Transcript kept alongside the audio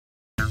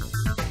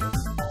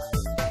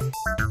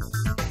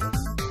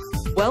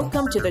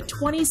Welcome to the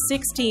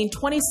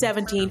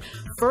 2016-2017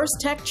 First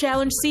Tech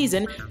Challenge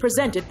season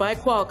presented by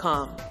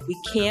Qualcomm. We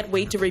can't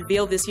wait to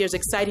reveal this year's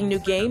exciting new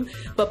game,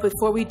 but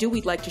before we do,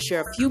 we'd like to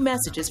share a few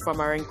messages from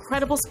our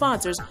incredible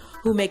sponsors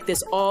who make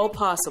this all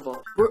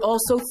possible. We're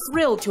also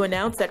thrilled to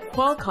announce that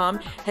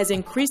Qualcomm has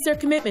increased their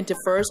commitment to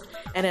FIRST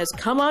and has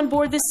come on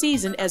board this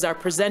season as our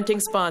presenting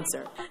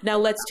sponsor. Now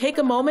let's take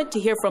a moment to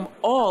hear from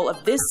all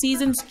of this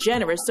season's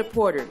generous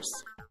supporters.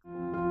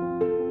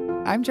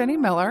 I'm Jenny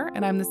Miller,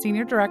 and I'm the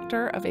Senior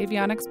Director of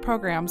Avionics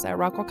Programs at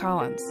Rockwell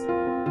Collins.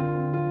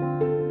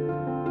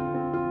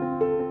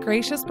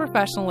 Gracious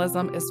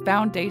professionalism is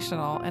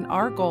foundational in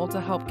our goal to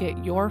help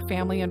get your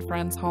family and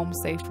friends home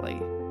safely.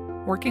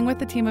 Working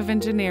with a team of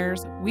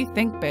engineers, we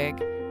think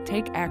big,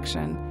 take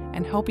action,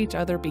 and help each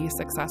other be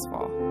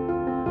successful.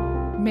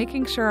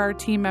 Making sure our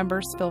team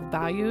members feel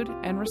valued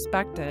and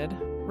respected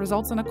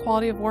results in a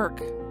quality of work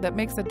that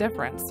makes a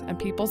difference in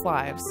people's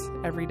lives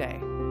every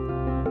day.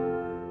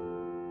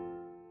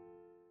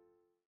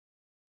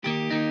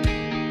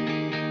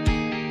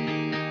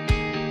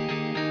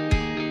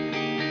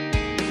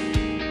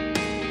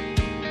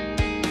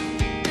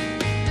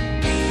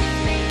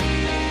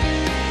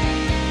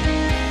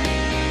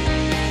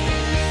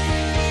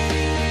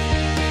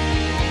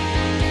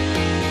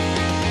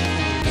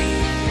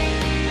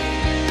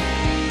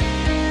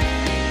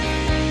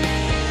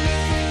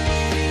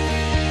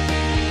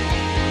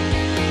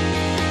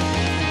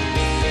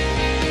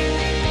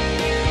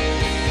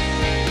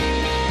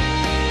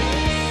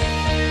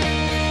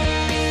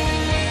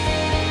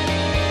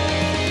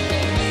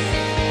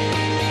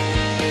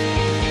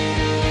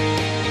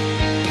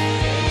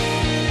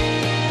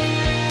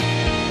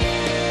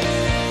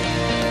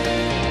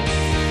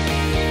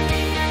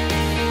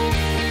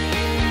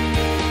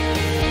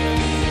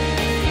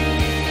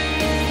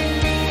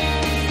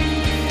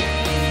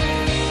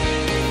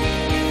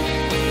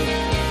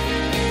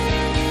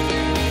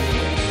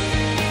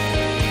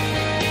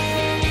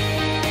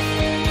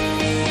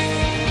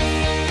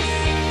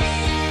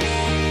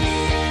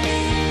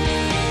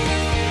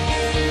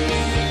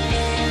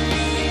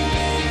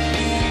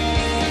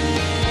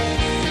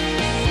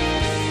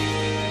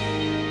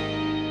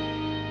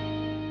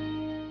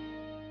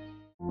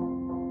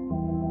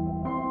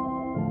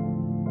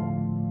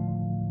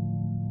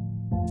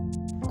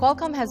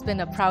 Qualcomm has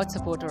been a proud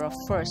supporter of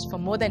FIRST for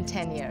more than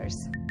 10 years.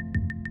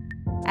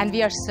 And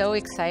we are so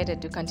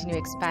excited to continue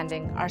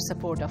expanding our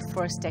support of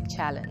FIRST Tech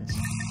Challenge.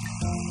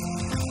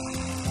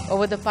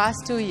 Over the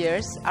past 2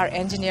 years, our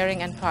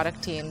engineering and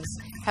product teams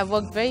have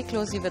worked very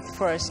closely with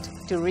FIRST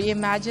to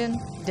reimagine,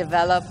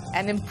 develop,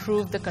 and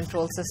improve the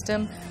control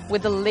system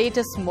with the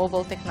latest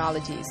mobile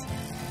technologies.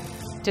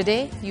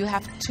 Today, you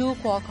have 2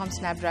 Qualcomm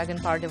Snapdragon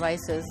power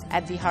devices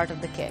at the heart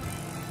of the kit.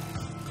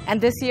 And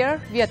this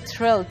year, we are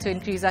thrilled to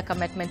increase our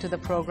commitment to the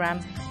program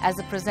as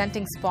a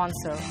presenting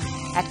sponsor.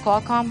 At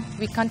Qualcomm,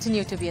 we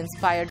continue to be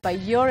inspired by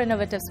your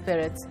innovative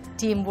spirits,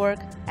 teamwork,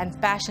 and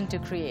passion to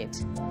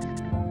create.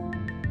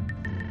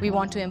 We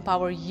want to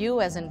empower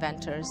you as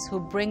inventors who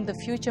bring the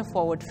future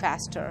forward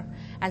faster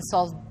and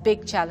solve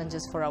big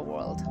challenges for our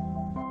world.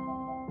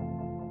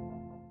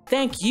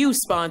 Thank you,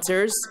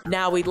 sponsors.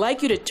 Now we'd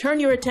like you to turn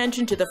your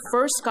attention to the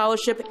FIRST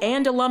Scholarship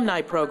and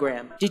Alumni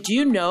Program. Did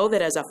you know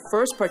that as a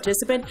FIRST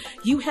participant,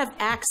 you have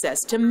access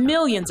to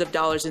millions of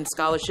dollars in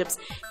scholarships,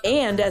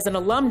 and as an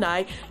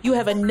alumni, you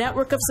have a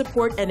network of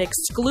support and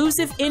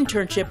exclusive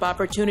internship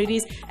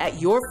opportunities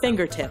at your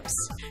fingertips.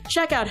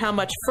 Check out how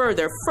much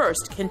further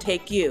FIRST can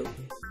take you.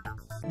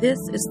 This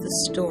is the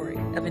story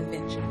of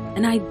invention,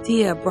 an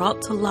idea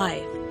brought to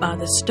life by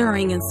the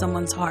stirring in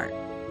someone's heart.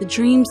 The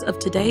dreams of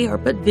today are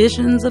but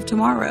visions of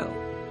tomorrow.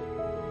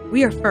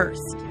 We are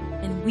FIRST,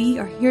 and we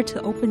are here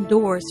to open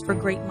doors for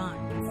great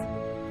minds.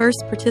 FIRST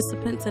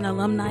participants and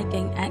alumni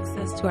gain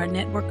access to our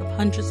network of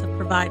hundreds of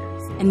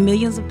providers and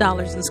millions of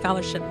dollars in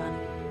scholarship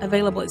money,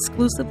 available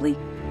exclusively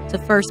to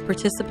FIRST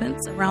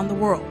participants around the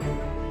world.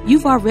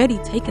 You've already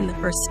taken the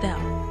first step.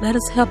 Let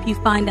us help you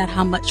find out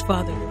how much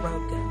farther the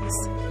road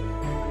goes.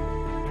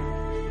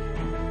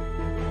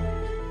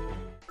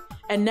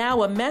 And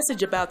now a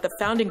message about the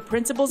founding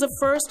principles of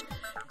FIRST,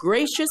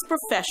 gracious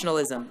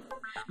professionalism.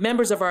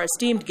 Members of our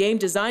esteemed Game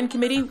Design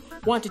Committee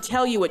want to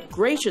tell you what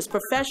gracious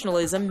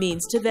professionalism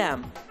means to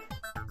them.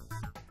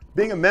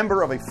 Being a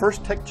member of a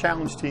FIRST Tech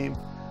Challenge team,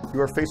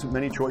 you are faced with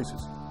many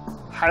choices.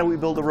 How do we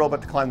build a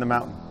robot to climb the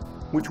mountain?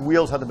 Which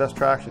wheels have the best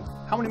traction?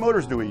 How many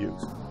motors do we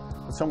use?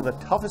 But some of the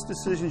toughest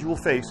decisions you will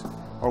face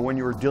are when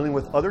you are dealing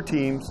with other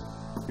teams,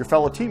 your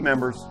fellow team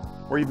members,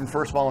 or even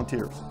FIRST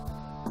volunteers.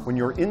 When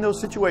you're in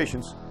those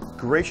situations,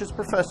 gracious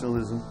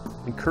professionalism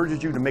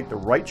encourages you to make the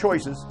right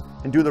choices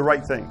and do the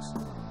right things,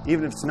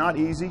 even if it's not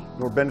easy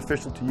nor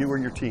beneficial to you or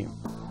your team.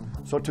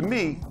 So to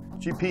me,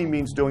 GP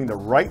means doing the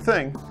right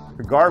thing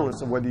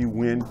regardless of whether you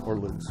win or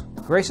lose.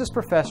 Gracious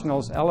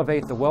professionals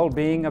elevate the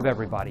well-being of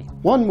everybody.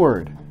 One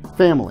word,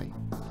 family.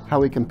 How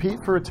we compete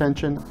for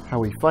attention, how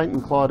we fight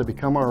and claw to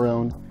become our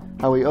own,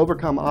 how we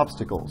overcome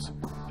obstacles,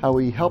 how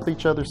we help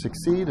each other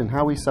succeed, and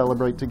how we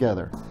celebrate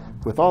together.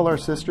 With all our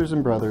sisters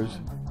and brothers,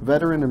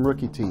 veteran and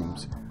rookie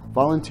teams,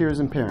 volunteers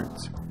and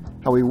parents,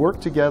 how we work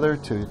together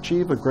to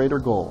achieve a greater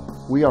goal.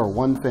 We are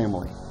one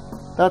family.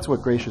 That's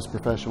what gracious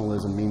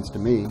professionalism means to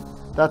me.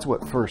 That's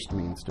what FIRST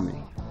means to me.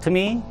 To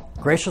me,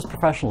 gracious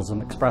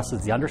professionalism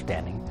expresses the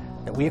understanding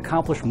that we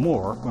accomplish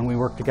more when we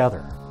work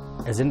together.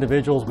 As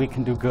individuals, we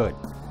can do good.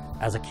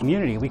 As a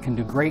community, we can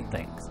do great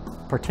things,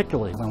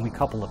 particularly when we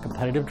couple a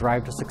competitive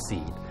drive to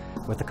succeed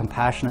with a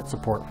compassionate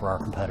support for our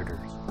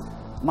competitors.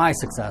 My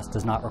success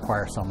does not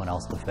require someone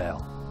else to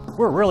fail.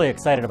 We're really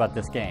excited about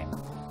this game.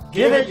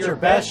 Give it your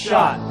best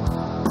shot.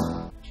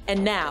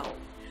 And now,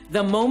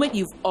 the moment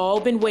you've all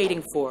been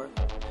waiting for.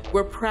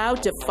 We're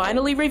proud to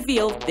finally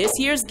reveal this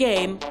year's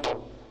game,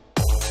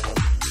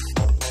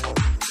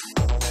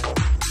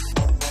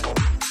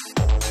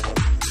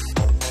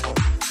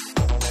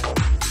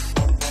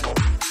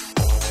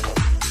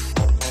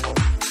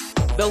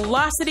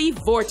 Velocity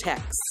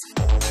Vortex.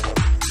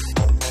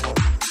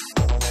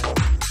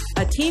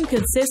 A team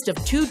consists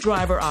of 2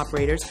 driver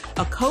operators,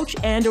 a coach,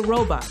 and a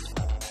robot.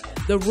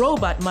 The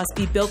robot must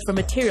be built from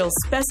materials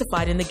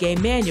specified in the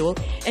game manual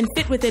and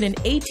fit within an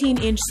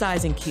 18-inch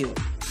sizing cube.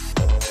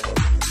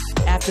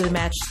 After the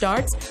match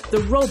starts,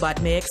 the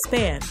robot may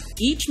expand.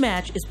 Each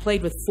match is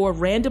played with 4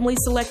 randomly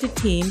selected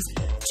teams,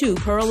 2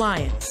 per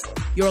alliance.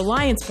 Your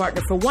alliance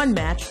partner for one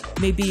match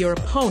may be your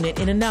opponent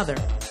in another.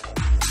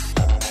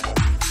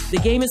 The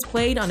game is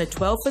played on a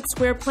 12-foot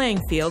square playing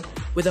field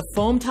with a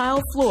foam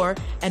tile floor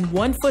and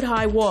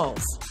 1-foot-high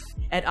walls.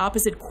 At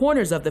opposite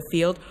corners of the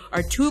field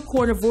are 2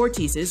 corner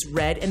vortices,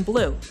 red and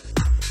blue.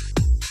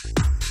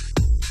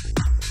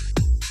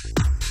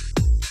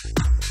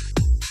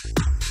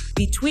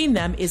 Between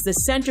them is the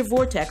center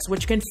vortex,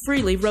 which can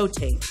freely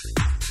rotate.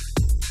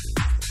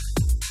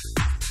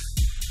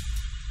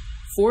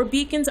 4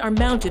 beacons are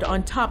mounted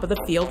on top of the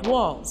field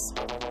walls.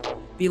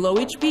 Below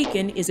each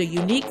beacon is a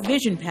unique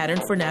vision pattern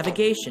for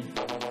navigation.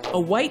 A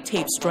white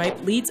tape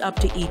stripe leads up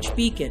to each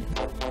beacon.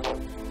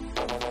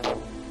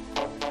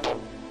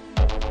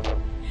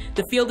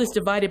 The field is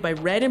divided by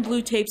red and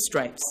blue tape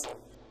stripes.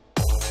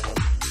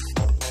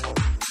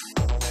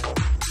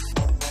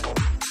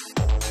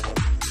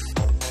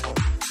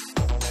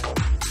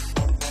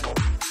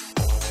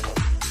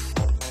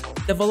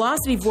 The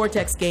Velocity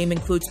Vortex game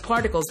includes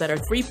particles that are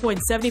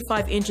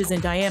 3.75 inches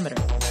in diameter.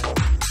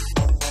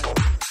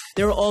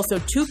 There are also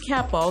 2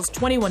 cap balls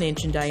 21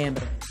 inch in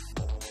diameter.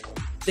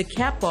 The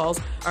cap balls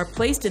are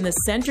placed in the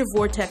center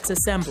vortex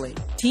assembly.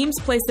 Teams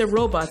place their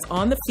robots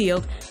on the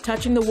field,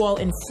 touching the wall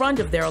in front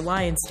of their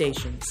alliance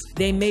stations.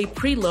 They may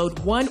preload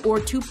 1 or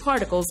 2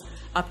 particles,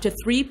 up to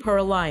 3 per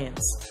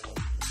alliance.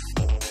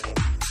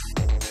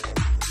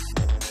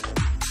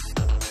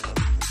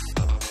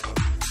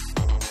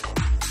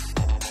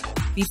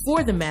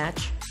 Before the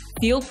match,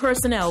 field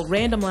personnel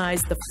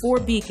randomize the 4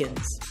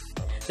 beacons.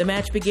 The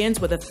match begins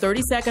with a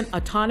 30-second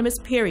autonomous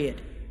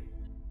period.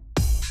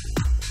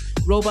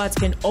 Robots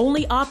can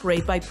only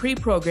operate by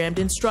pre-programmed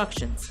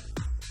instructions.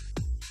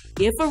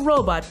 If a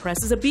robot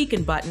presses a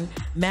beacon button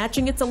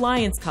matching its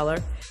alliance color,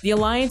 the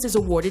alliance is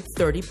awarded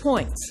 30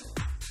 points.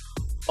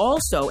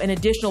 Also, an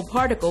additional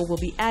particle will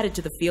be added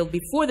to the field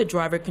before the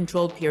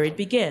driver-controlled period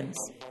begins.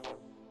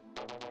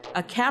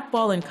 A cap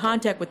ball in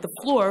contact with the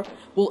floor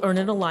will earn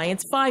an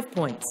alliance 5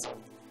 points.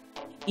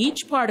 Each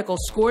particle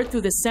scored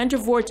through the center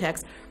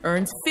vortex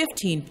earns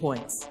 15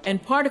 points,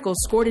 and particles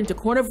scored into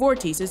corner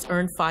vortices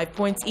earn 5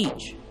 points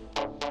each.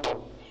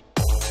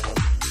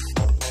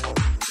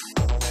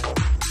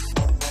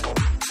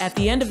 At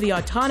the end of the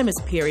autonomous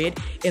period,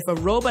 if a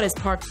robot is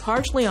parked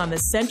partially on the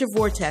center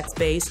vortex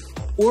base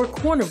or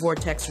corner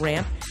vortex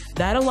ramp,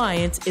 that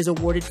alliance is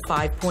awarded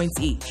 5 points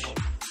each.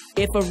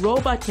 If a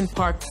robot can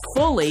park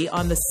fully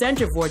on the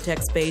center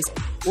vortex base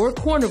or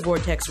corner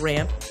vortex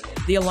ramp,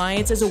 the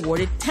alliance is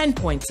awarded 10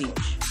 points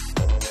each.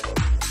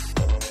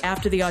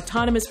 After the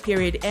autonomous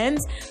period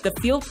ends, the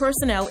field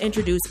personnel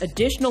introduce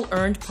additional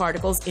earned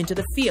particles into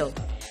the field.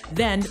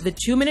 Then the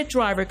 2-minute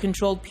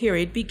driver-controlled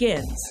period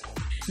begins.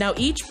 Now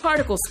each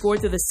particle scored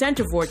through the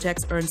center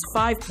vortex earns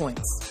 5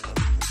 points.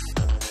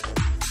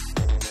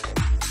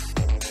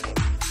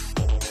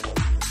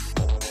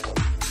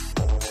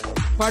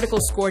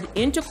 Particles scored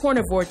into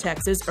corner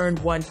vortexes earned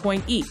 1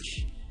 point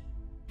each.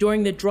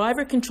 During the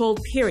driver-controlled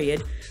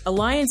period,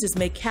 alliances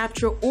may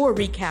capture or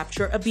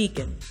recapture a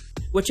beacon.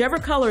 Whichever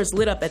color is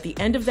lit up at the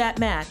end of that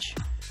match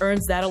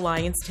earns that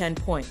alliance 10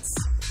 points.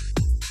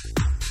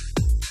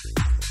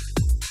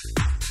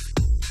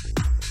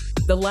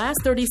 The last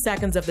 30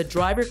 seconds of the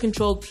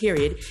driver-controlled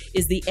period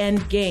is the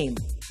end game.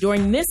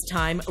 During this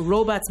time,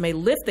 robots may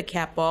lift the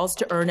cap balls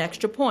to earn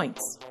extra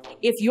points.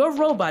 If your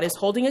robot is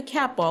holding a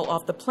cap ball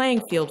off the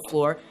playing field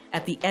floor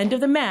at the end of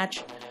the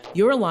match,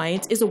 your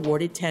alliance is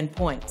awarded 10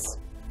 points.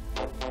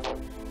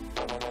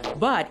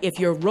 But if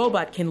your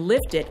robot can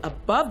lift it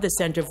above the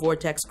center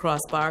vortex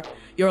crossbar,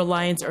 your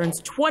alliance earns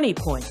 20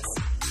 points.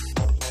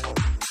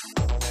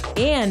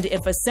 And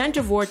if a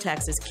center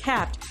vortex is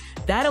capped,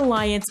 that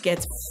alliance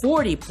gets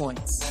 40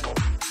 points.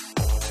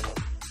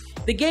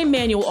 The game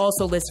manual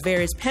also lists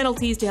various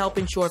penalties to help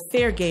ensure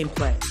fair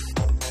gameplay.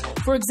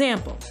 For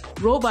example,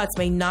 robots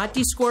may not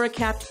descore a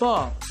capped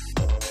ball.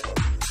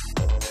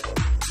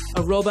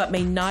 A robot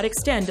may not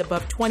extend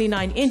above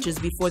 29 inches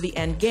before the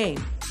end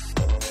game.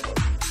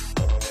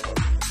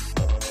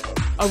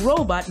 A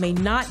robot may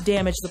not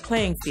damage the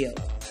playing field.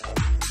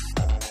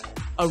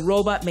 A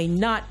robot may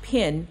not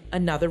pin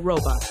another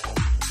robot.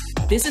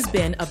 This has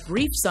been a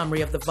brief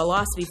summary of the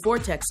Velocity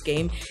Vortex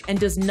game and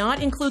does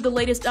not include the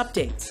latest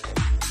updates.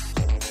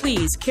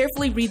 Please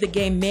carefully read the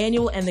game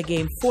manual and the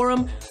game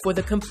forum for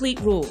the complete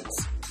rules.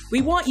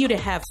 We want you to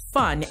have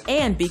fun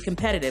and be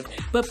competitive,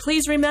 but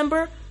please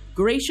remember,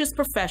 gracious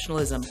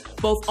professionalism,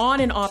 both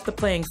on and off the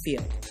playing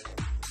field.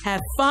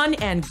 Have fun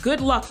and good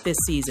luck this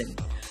season.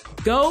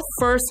 Go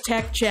First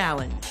Tech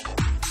Challenge!